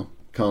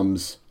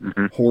 comes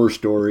horror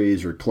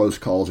stories or close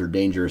calls or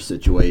dangerous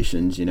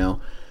situations, Do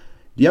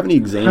you have any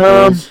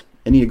examples?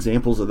 Any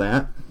examples of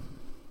that?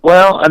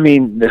 Well,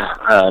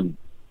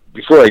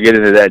 before I get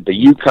into that, the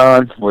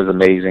Yukon was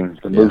amazing.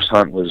 The moose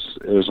hunt was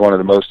one of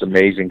the most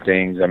amazing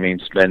things.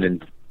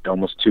 Spending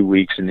almost 2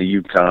 weeks in the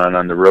Yukon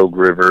on the Rogue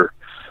River,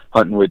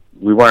 hunting with,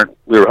 we were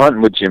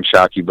hunting with Jim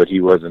Shockey, but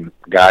he wasn't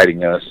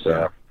guiding us.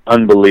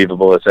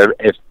 Unbelievable.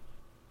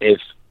 If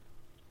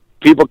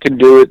people can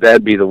do it,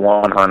 that'd be the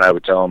one hunt I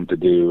would tell them to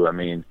do.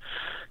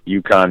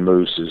 Yukon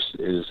moose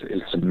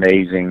is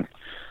amazing.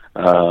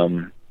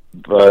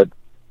 But,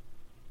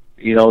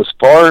 as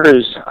far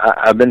as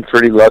I've been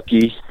pretty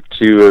lucky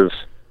to have,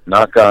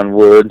 knock on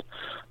wood,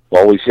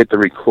 always hit the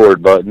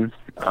record button.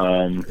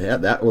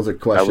 That was a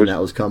question that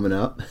was coming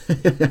up.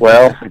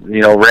 Well,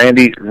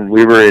 Randy,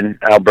 we were in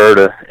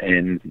Alberta,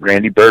 and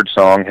Randy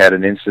Birdsong had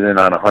an incident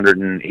on a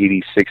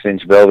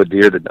 186-inch velvet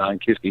deer that Don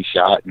Kiske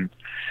shot, and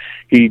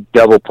he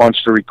double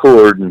punched the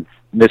record and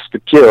missed the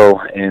kill.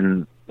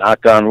 And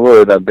knock on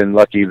wood, I've been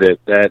lucky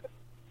that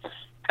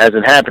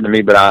hasn't happened to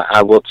me. But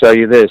I will tell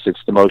you this: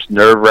 it's the most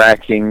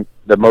nerve-wracking.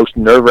 The most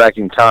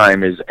nerve-wracking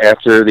time is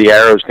after the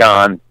arrow's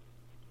gone,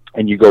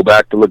 and you go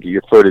back to look at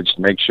your footage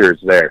to make sure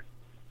it's there.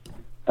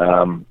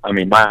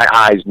 My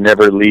eyes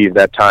never leave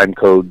that time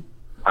code.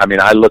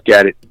 I look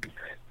at it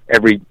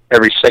every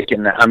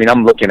second.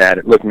 I'm looking at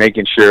it,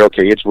 making sure,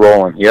 okay, it's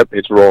rolling. Yep,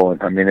 it's rolling.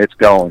 It's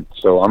going.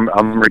 So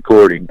I'm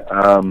recording.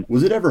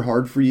 Was it ever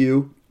hard for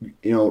you,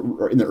 in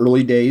the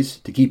early days,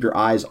 to keep your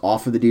eyes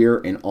off of the deer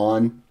and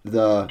on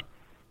the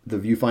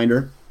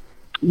viewfinder?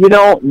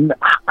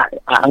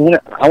 I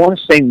want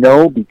to say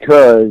no,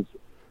 because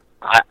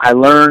I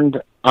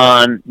learned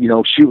on,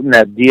 shooting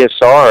that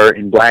DSR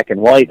in black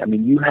and white.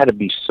 You had to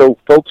be so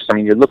focused.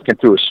 You're looking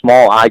through a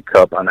small eye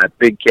cup on that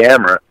big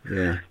camera.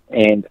 Yeah.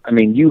 And,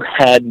 you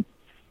couldn't.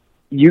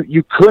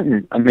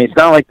 It's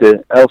not like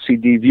the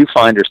LCD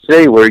viewfinders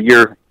today where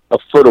you're a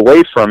foot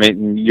away from it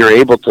and you're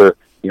able to,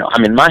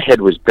 my head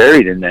was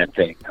buried in that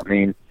thing.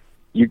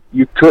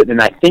 You couldn't.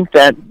 And I think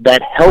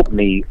that helped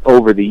me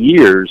over the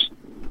years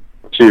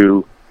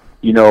to,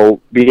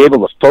 be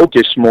able to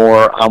focus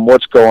more on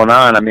what's going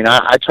on.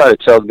 I try to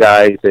tell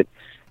guys that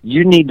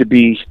you need to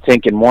be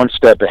thinking one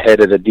step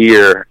ahead of the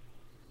deer,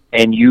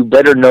 and you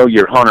better know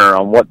your hunter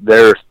on what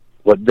they're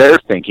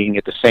thinking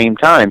at the same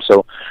time.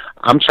 So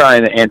I'm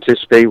trying to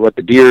anticipate what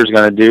the deer is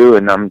going to do,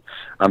 and I'm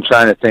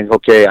trying to think,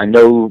 okay, I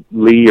know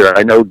Lee or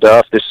I know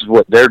Duff, this is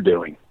what they're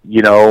doing,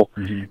 you know.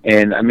 Mm-hmm.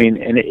 And I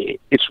mean, and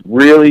it's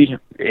really,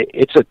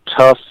 it's a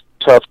tough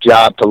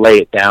job to lay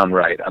it down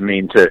right. I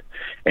mean,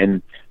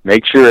 and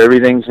make sure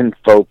everything's in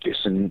focus,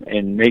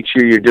 and make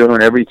sure you're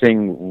doing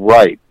everything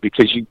right,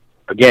 because you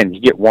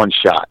get one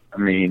shot. I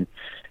mean,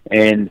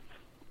 and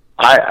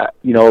I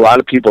you know, a lot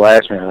of people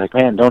ask me, like,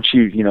 man, don't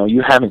you, you know,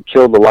 you haven't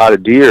killed a lot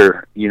of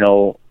deer, you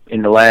know,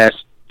 in the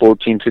last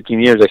 14, 15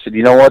 years. I said,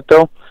 you know what,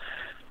 though?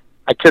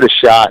 I could have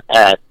shot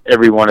at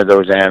every one of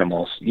those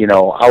animals. You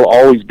know, I'll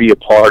always be a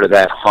part of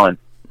that hunt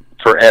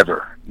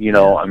forever. You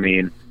know, I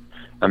mean,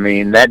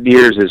 that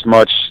deer is as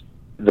much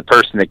the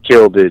person that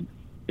killed it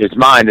is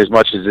mine as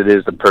much as it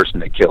is the person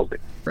that killed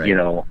it. Right. You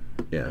know?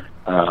 Yeah.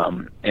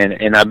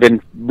 And I've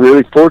been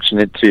really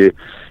fortunate to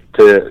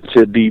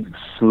be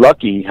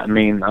lucky. I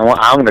mean,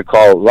 I'm going to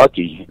call it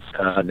lucky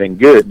than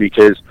good,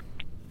 because,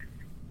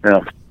 you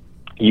know,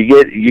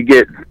 you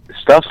get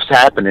stuff's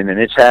happening, and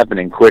it's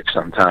happening quick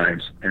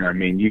sometimes. And I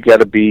mean, you got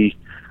to be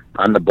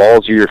on the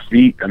balls of your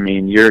feet. I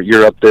mean,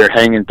 you're up there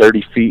hanging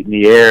 30 feet in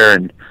the air,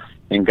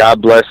 and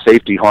God bless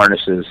safety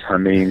harnesses. I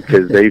mean,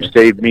 because they've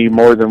saved me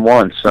more than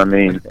once. I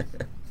mean,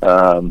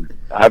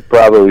 I've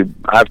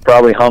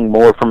probably hung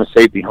more from a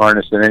safety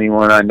harness than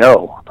anyone I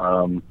know.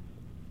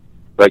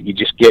 But you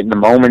just get in the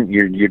moment,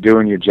 you're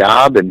doing your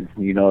job, and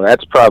you know,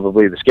 that's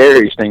probably the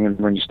scariest thing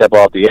when you step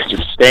off the edge of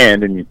the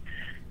stand and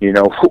you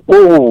know,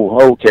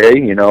 oh, okay,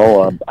 you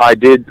know, I'll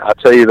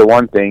tell you the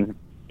one thing,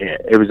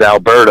 it was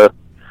Alberta.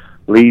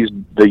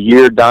 The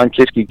year Don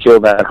Kiske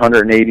killed that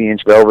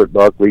 180-inch velvet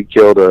buck, Lee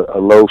killed a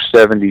low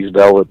 70s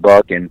velvet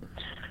buck, and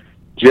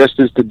just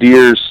as the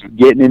deer's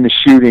getting in the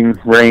shooting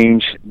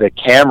range, the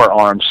camera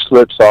arm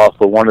slips off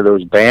of one of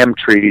those BAM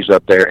trees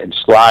up there and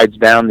slides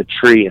down the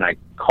tree, and I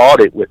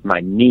caught it with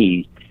my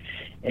knee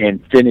and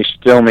finished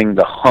filming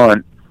the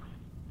hunt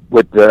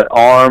with the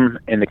arm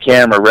and the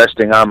camera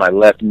resting on my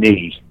left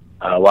knee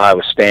while I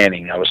was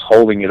standing. I was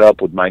holding it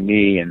up with my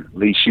knee, and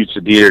Lee shoots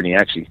a deer, and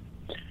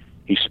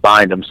he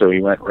spined him, so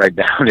he went right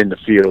down in the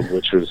field,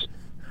 which was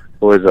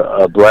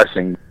a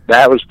blessing.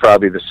 That was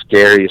probably the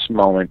scariest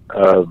moment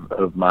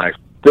of my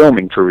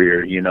filming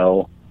career, you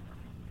know.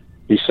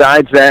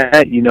 Besides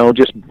that, you know,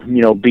 just,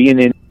 you know, being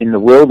in the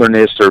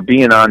wilderness or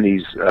being on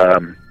these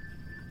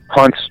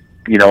hunts,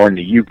 you know, in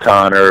the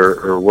Yukon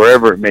or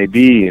wherever it may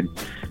be, and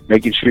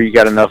making sure you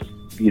got enough,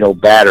 you know,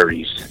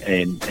 batteries.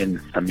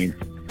 And I mean,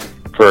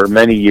 for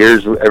many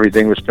years,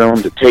 everything was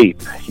filmed to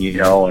tape, you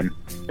know, and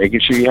making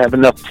sure you have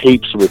enough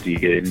tapes with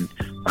you. And,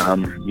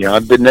 you know,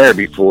 I've been there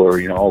before,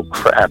 you know, oh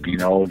crap, you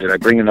know, did I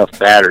bring enough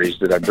batteries?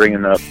 Did I bring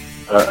enough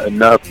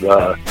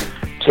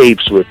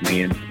tapes with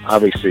me? And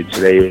obviously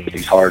today with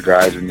these hard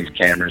drives and these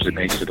cameras, it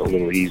makes it a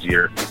little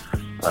easier,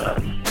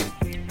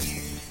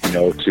 you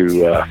know,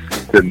 to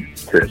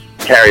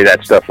carry that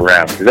stuff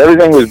around, because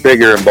everything was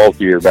bigger and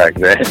bulkier back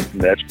then.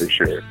 That's for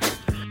sure.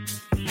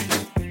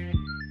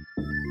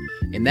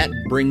 And that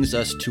brings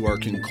us to our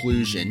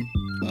conclusion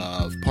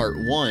of part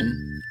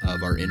one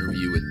of our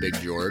interview with Big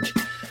George.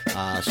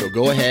 So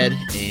go ahead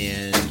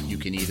and you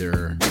can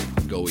either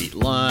go eat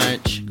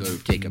lunch, go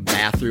take a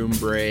bathroom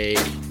break,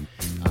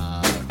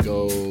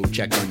 go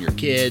check on your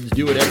kids,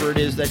 do whatever it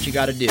is that you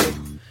got to do,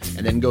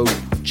 and then go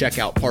check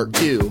out part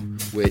two,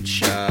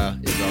 which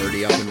is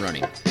already up and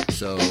running.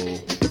 So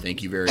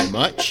thank you very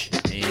much,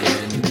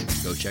 and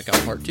go check out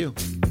part two.